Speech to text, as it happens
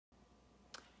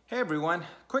Hey everyone,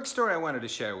 quick story I wanted to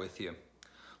share with you.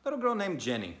 Little girl named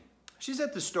Jenny. She's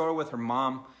at the store with her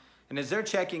mom, and as they're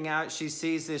checking out, she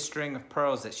sees this string of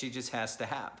pearls that she just has to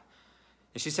have.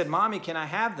 And she said, "Mommy, can I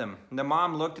have them?" And the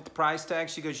mom looked at the price tag.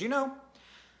 She goes,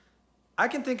 I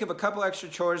can think of a couple extra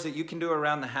chores that you can do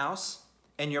around the house,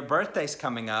 and your birthday's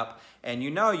coming up, and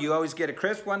you always get a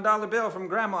crisp $1 bill from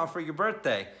Grandma for your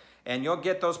birthday, and you'll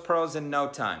get those pearls in no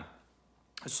time."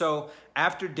 So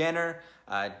after dinner,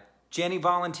 Jenny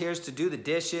volunteers to do the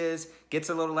dishes, gets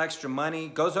a little extra money,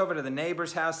 goes over to the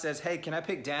neighbor's house, says, "Hey, can I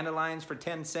pick dandelions for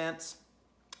 10 cents?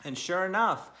 And sure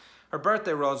enough, her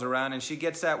birthday rolls around and she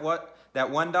gets that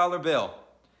 $1 bill.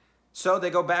 So they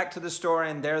go back to the store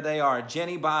and there they are.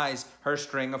 Jenny buys her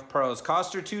string of pearls.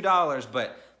 Cost her $2,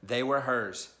 but they were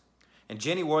hers. And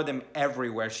Jenny wore them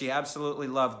everywhere. She absolutely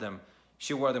loved them.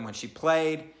 She wore them when she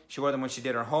played. She wore them when she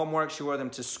did her homework. She wore them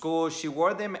to school. She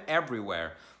wore them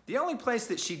everywhere. The only place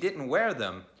that she didn't wear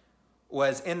them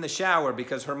was in the shower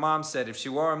because her mom said if she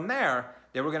wore them there,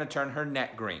 they were going to turn her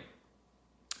neck green.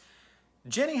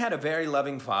 Jenny had a very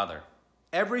loving father.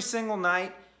 Every single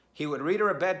night, he would read her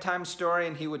a bedtime story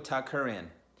and he would tuck her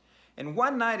in. And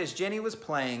one night as Jenny was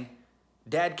playing,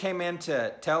 Dad came in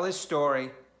to tell his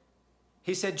story.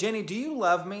 He said, "Jenny, do you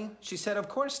love me?" She said, "Of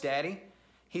course, Daddy."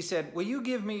 He said, "Will you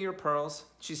give me your pearls?"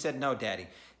 She said, "No, Daddy.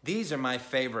 These are my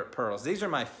favorite pearls. These are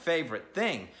my favorite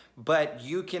thing. But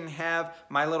you can have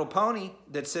my little pony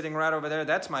that's sitting right over there.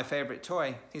 That's my favorite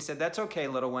toy." He said, "That's okay,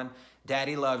 little one.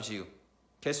 Daddy loves you."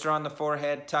 Kissed her on the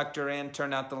forehead, tucked her in,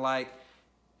 turned out the light,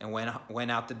 and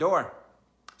went out the door.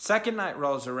 Second night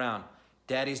rolls around.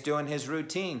 Daddy's doing his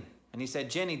routine. And he said,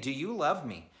 "Jenny, do you love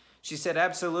me?" She said,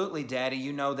 "Absolutely, Daddy.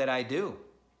 You know that I do."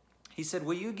 He said,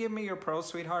 "Will you give me your pearls,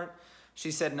 sweetheart?" She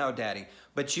said, "No, Daddy,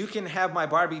 but you can have my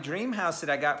Barbie dream house that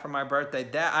I got for my birthday.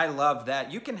 I love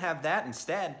that. You can have that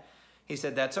instead." He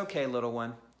said, "That's okay, little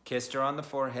one." Kissed her on the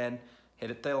forehead,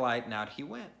 hit the light, and out he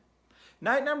went.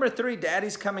 Night number 3,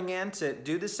 Daddy's coming in to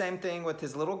do the same thing with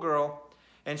his little girl,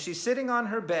 and she's sitting on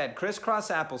her bed, crisscross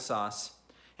applesauce,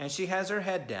 and she has her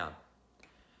head down.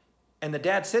 And the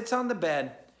dad sits on the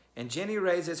bed, and Jenny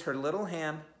raises her little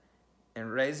hand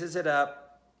and raises it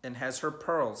up and has her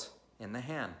pearls in the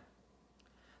hand.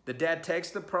 The dad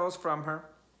takes the pearls from her,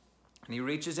 and he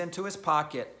reaches into his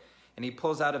pocket, and he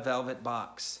pulls out a velvet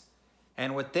box.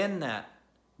 And within that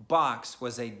box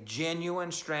was a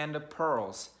genuine strand of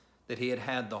pearls that he had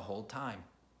had the whole time.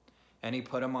 And he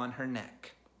put them on her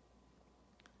neck.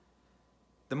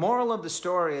 The moral of the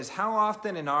story is, how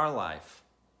often in our life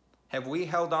have we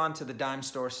held on to the dime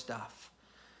store stuff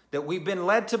that we've been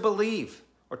led to believe,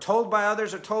 or told by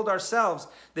others or told ourselves,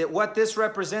 that what this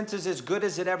represents is as good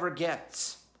as it ever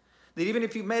gets? That even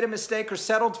if you've made a mistake or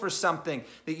settled for something,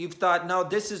 that you've thought, "No,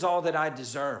 this is all that I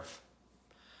deserve."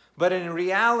 But in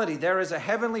reality, there is a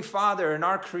heavenly Father and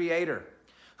our Creator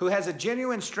who has a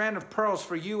genuine strand of pearls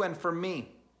for you and for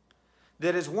me,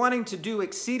 that is wanting to do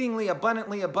exceedingly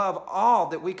abundantly above all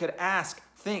that we could ask,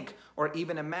 think, or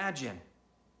even imagine.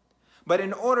 But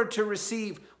in order to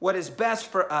receive what is best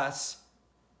for us,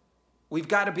 we've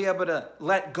got to be able to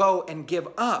let go and give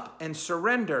up and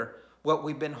surrender what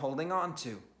we've been holding on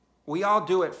to. We all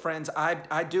do it, friends.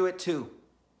 I do it too.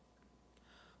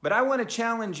 But I want to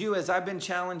challenge you, as I've been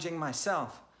challenging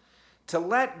myself, to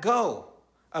let go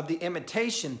of the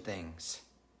imitation things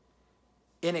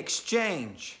in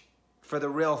exchange for the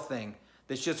real thing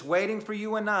that's just waiting for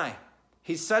you and I.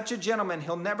 He's such a gentleman,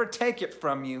 he'll never take it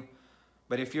from you.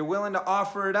 But if you're willing to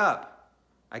offer it up,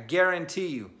 I guarantee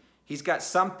you, he's got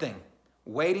something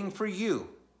waiting for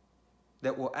you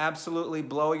that will absolutely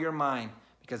blow your mind,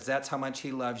 because that's how much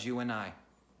he loves you and I.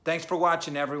 Thanks for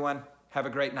watching, everyone. Have a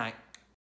great night.